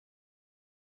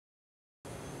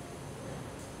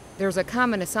There's a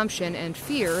common assumption and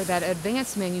fear that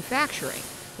advanced manufacturing,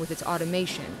 with its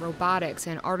automation, robotics,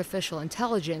 and artificial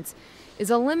intelligence,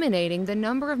 is eliminating the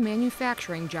number of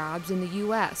manufacturing jobs in the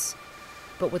U.S.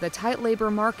 But with a tight labor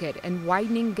market and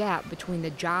widening gap between the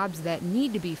jobs that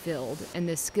need to be filled and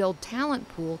the skilled talent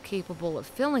pool capable of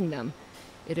filling them,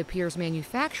 it appears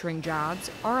manufacturing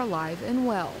jobs are alive and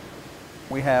well.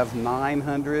 We have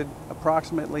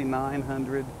approximately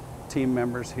 900 team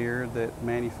members here that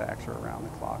manufacture around the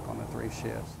clock on the 3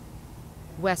 shifts.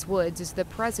 Wes Woods is the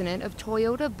president of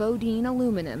Toyota Bodine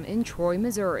Aluminum in Troy,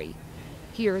 Missouri.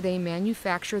 Here they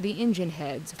manufacture the engine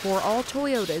heads for all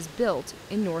Toyotas built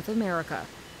in North America.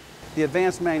 The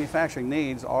advanced manufacturing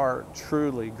needs are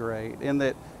truly great in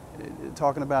that,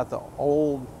 talking about the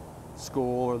old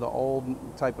school or the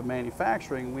old type of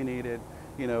manufacturing, we needed,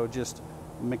 just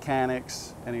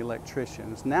mechanics and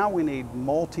electricians. Now we need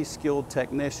multi-skilled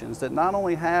technicians that not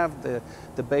only have the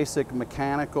basic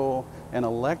mechanical and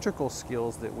electrical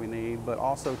skills that we need, but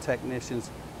also technicians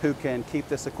who can keep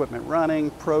this equipment running,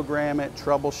 program it,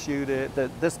 troubleshoot it.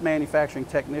 This manufacturing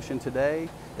technician today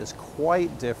is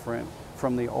quite different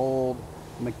from the old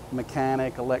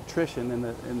mechanic, electrician in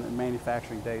the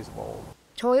manufacturing days of old.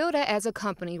 Toyota as a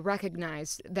company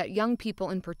recognized that young people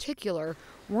in particular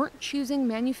weren't choosing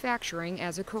manufacturing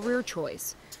as a career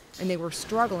choice, and they were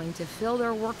struggling to fill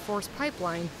their workforce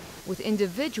pipeline with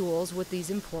individuals with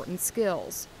these important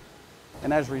skills.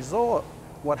 And as a result,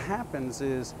 what happens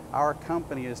is our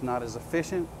company is not as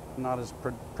efficient, not as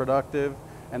productive,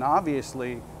 and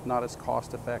obviously not as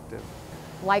cost effective.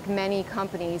 Like many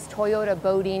companies, Toyota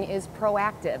Bodine is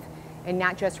proactive and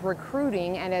not just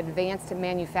recruiting an advanced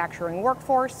manufacturing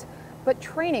workforce, but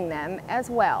training them as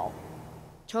well.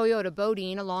 Toyota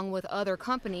Bodine, along with other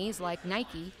companies like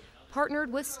Nike,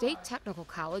 partnered with State Technical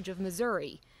College of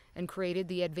Missouri and created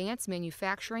the Advanced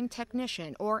Manufacturing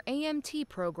Technician, or AMT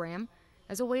program,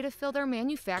 as a way to fill their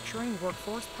manufacturing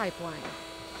workforce pipeline.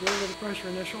 Deal with the pressure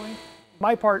initially.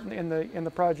 My part in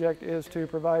the project is to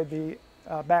provide the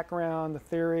background, the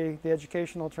theory, the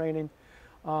educational training,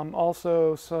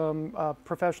 also some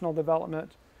professional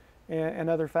development and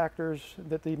other factors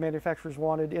that the manufacturers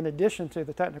wanted in addition to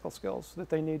the technical skills that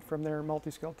they need from their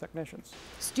multi-skilled technicians.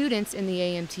 Students in the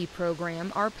AMT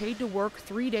program are paid to work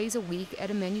 3 days a week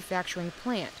at a manufacturing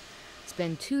plant,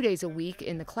 spend 2 days a week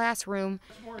in the classroom,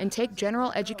 and take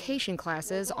general education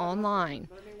classes online.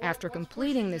 After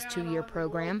completing this 2-year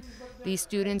program, these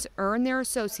students earn their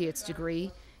associate's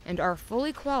degree and are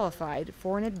fully qualified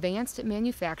for an advanced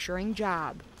manufacturing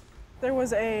job. There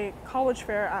was a college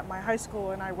fair at my high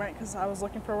school, and I went because I was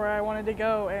looking for where I wanted to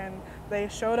go, and they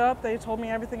showed up, they told me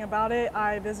everything about it.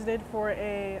 I visited for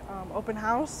a open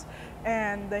house,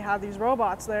 and they had these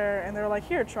robots there, and they were like,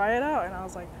 here, try it out. And I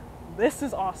was like, this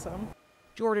is awesome.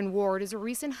 Jordan Ward is a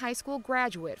recent high school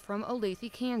graduate from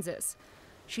Olathe, Kansas.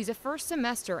 She's a first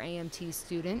semester AMT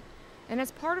student, and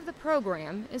as part of the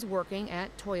program is working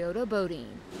at Toyota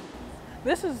Bodine.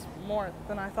 This is more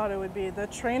than I thought it would be. The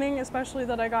training, especially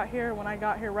that I got here, when I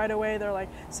got here right away, they're like,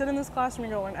 sit in this classroom,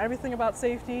 you're going to learn everything about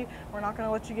safety. We're not going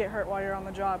to let you get hurt while you're on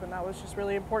the job. And that was just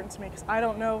really important to me because I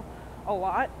don't know a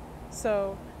lot.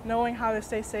 So knowing how to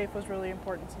stay safe was really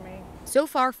important to me. So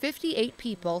far, 58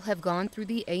 people have gone through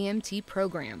the AMT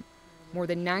program. More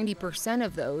than 90%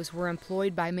 of those were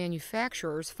employed by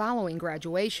manufacturers following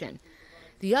graduation.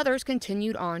 The others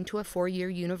continued on to a 4-year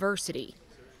university.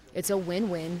 It's a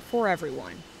win-win for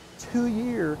everyone.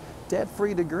 2-year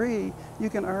debt-free degree, you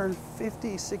can earn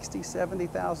 $50,000,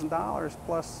 $60,000, $70,000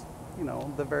 plus,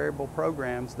 the variable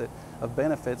programs of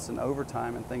benefits and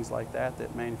overtime and things like that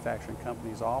that manufacturing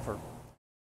companies offer.